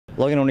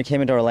Logan, when we came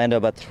into Orlando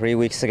about 3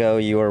 weeks ago,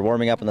 you were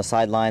warming up on the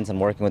sidelines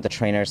and working with the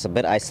trainers, a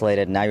bit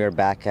isolated. Now you're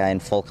back in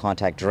full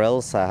contact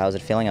drills. How's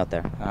it feeling out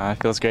there? It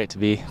feels great to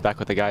be back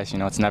with the guys. You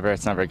know, it's never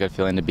a good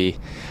feeling to be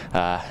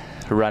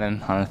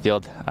running on the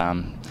field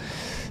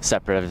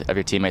separate of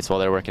your teammates while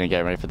they're working to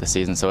get ready for the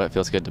season. So it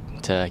feels good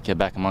to get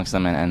back amongst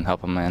them and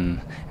help them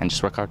and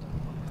just work hard.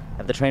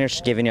 Have the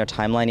trainers given you a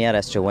timeline yet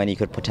as to when you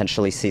could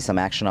potentially see some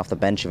action off the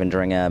bench even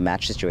during a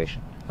match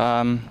situation?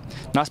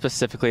 Not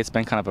specifically. It's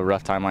been kind of a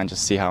rough timeline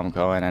just to see how I'm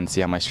going and see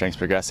how my strength's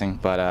progressing.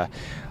 But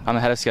I'm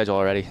ahead of schedule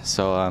already,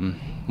 so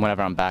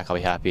whenever I'm back, I'll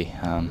be happy.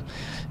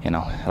 You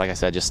know, like I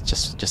said,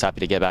 just happy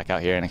to get back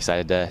out here and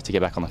excited to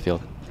get back on the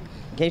field.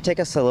 Can you take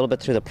us a little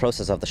bit through the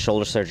process of the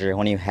shoulder surgery,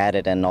 when you had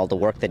it, and all the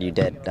work that you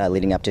did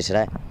leading up to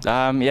today?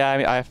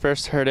 Yeah, I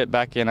first heard it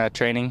back in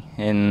training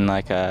in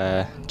like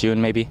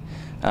June maybe,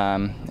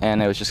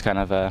 and it was just kind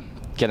of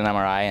get an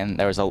MRI, and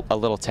there was a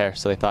little tear,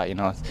 so they thought, you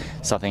know,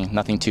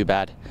 nothing too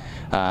bad.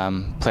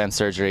 Planned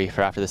surgery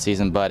for after the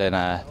season, but in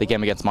the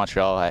game against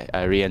Montreal,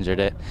 I re-injured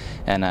it,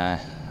 and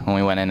when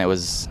we went in,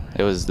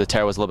 the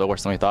tear was a little bit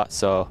worse than we thought.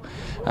 So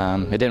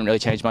it didn't really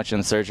change much in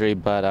the surgery,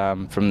 but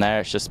from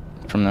there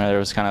there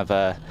was kind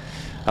of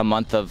a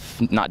month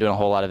of not doing a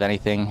whole lot of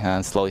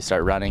anything, slowly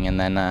start running, and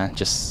then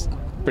just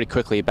pretty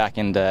quickly back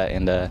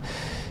into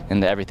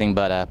everything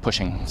but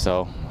pushing.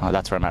 So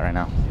that's where I'm at right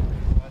now.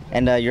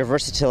 And your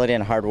versatility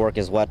and hard work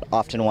is what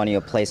often won you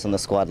a place on the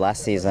squad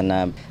last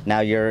season.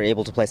 Now you're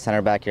able to play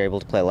center back, you're able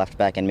to play left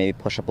back, and maybe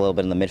push up a little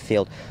bit in the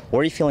midfield.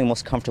 Where are you feeling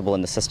most comfortable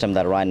in the system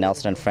that Ryan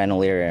Nelson and Fran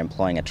O'Leary are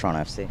employing at Toronto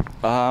FC?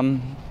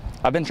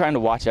 I've been trying to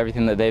watch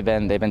everything that they've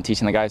been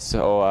teaching the guys,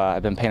 so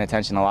I've been paying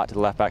attention a lot to the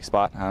left back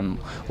spot,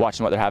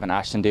 watching what they're having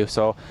Ashton do.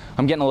 So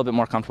I'm getting a little bit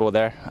more comfortable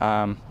there.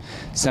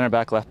 Center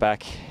back, left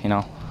back, you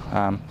know.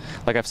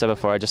 Like I've said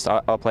before,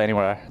 I'll play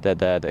anywhere that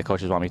the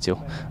coaches want me to.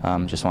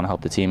 Just want to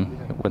help the team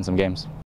win some games.